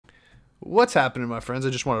What's happening, my friends?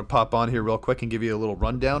 I just want to pop on here real quick and give you a little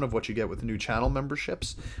rundown of what you get with new channel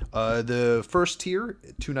memberships. The first tier,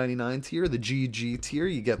 $2.99 tier, the GG tier,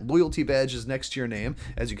 you get loyalty badges next to your name,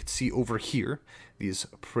 as you can see over here, these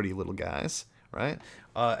pretty little guys, right?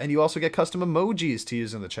 And you also get custom emojis to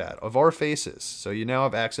use in the chat of our faces, so you now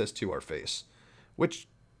have access to our face, which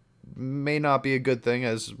may not be a good thing,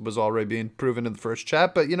 as was already being proven in the first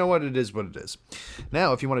chat, but you know what? It is what it is.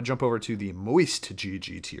 Now, if you want to jump over to the moist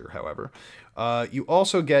GG tier, however, you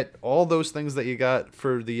also get all those things that you got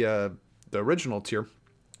for the original tier.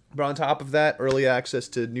 But on top of that, early access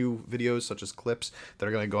to new videos such as clips that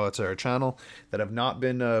are going to go out to our channel that have not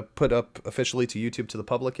been put up officially to YouTube to the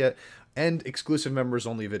public yet, and exclusive members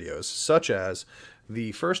only videos, such as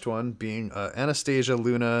the first one being Anastasia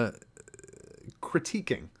Luna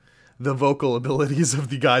critiquing the vocal abilities of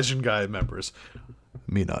the Gaijin Guy members.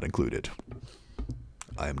 Me not included.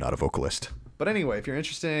 I am not a vocalist. But anyway, if you're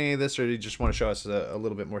interested in any of this or you just want to show us a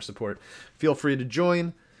little bit more support, feel free to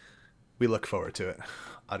join. We look forward to it.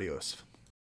 Adios.